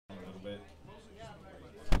bit.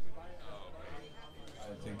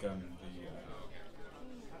 I think I'm the.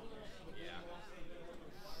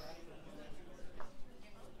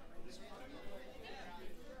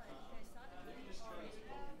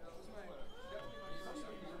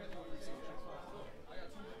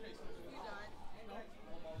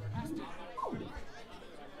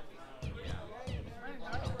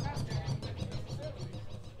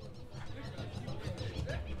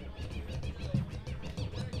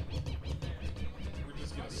 We're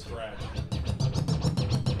just gonna scratch.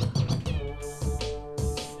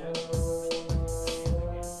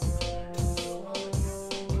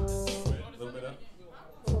 A little bit up.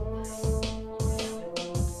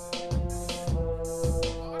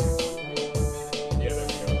 Yeah, there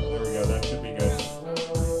we go. There we go. That should be good.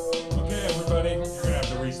 Okay, everybody, you're gonna have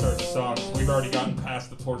to restart the song. We've already gotten past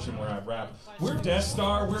the portion where I rap. We're Death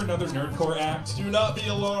Star. We're another nerdcore act. Do not be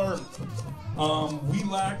alarmed. We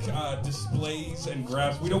lack displays and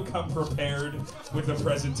graphs. We don't come prepared with a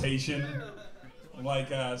presentation like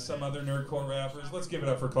some other nerdcore rappers. Let's give it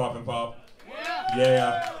up for Coffin Pop.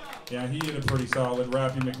 Yeah, he did a pretty solid.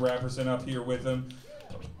 Rappy McRapperson up here with him.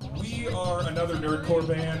 We are another nerdcore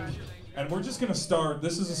band, and we're just gonna start.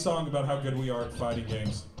 This is a song about how good we are at fighting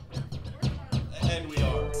games. And we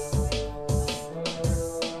are.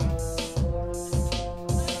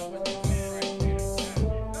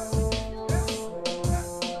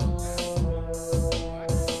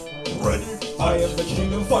 I am the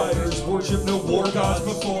king of fighters, worship no war gods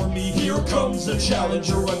before me. Here comes a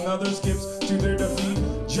challenger, another skips to their defeat.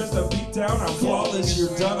 Just a beat down, I'm flawless,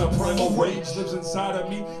 you're done. A primal rage lives inside of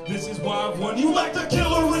me. This is why I've won. You lack the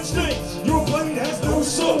killer instinct, your blade has no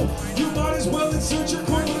soul. You might as well insert your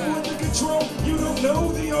coin with the control. You don't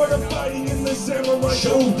know the art of fighting in the samurai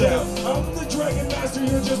showdown. I'm the dragon master,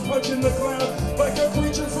 you're just punching the cloud. Like a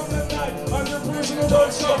creature from the night, I'm your personal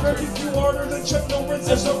dog stalker. Kick you harder than Chuck Norris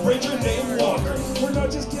as a ranger named Walker. We're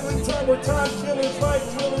not just killing time, we're time killers. Like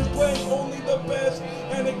thrillers, playing only the best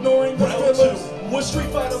and ignoring the fillers. We're Street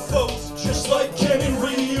Fighter folks, just like Ken and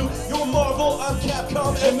Ryu. You're Marvel, I'm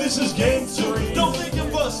Capcom, and this is Game 2. Don't think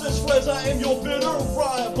of us as friends, I am your bitter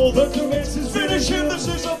rival. The commence is finish him, this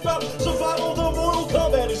is about survival. The Mortal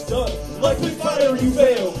Kombat is done. Like we fighter, you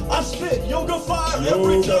fail. I spit yoga fire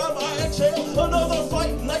every time I exhale. Another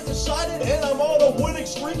fight night decided, and I'm on a winning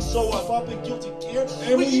streak. So I pop in guilty gear,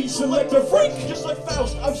 and we each select a freak. Just like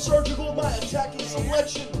Faust, I'm surgical, my attacking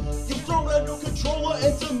selection. You throw down your controller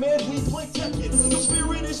and demand we play Tekken. Your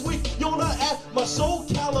spirit is weak, you're not at my soul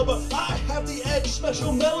caliber. I have the edge,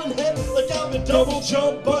 special melon head, like I'm a double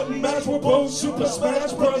jump button match. We're both Super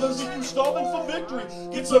Smash Brothers. If you starving for victory,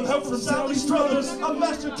 get some help from Sally Struthers. I'm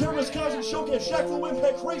Master Terrorist, Kaizen, Shogun, Shaq Fu,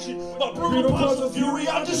 Impecration. My brutal powers of fury,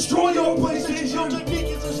 I destroy your PlayStation. Your technique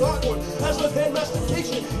is as awkward as a hand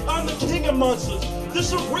mastication. I'm the king of monsters.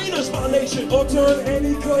 This arena's my nation. I'll turn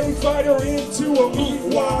any clay fighter into a meat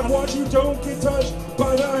wad. Watch you don't get touched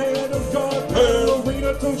by the hand of God.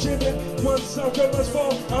 Arena don't ship it. Once I cut let's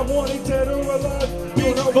fall. I want it dead or alive.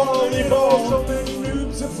 Beach volleyball. So many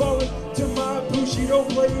noobs have fallen to my Bushido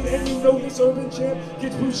blade. And you know this urban champ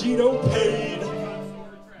gets Bushido paid.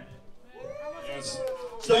 Yes.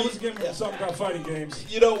 So let's get into something about fighting games.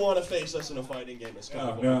 You don't want to face us in a fighting game, is kind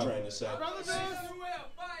of what I'm trying to say.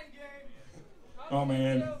 Oh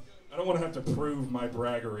man, I don't want to have to prove my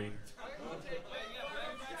braggery.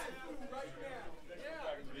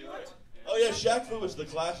 Oh yeah, Shaq Fu is the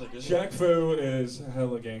classic, isn't Shaq Fu is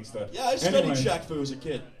hella gangsta. Yeah, I studied Shaq Fu as a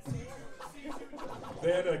kid.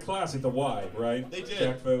 They had a class at the Y, right? They did.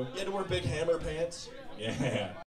 Shaq Fu. You had to wear big hammer pants. Yeah.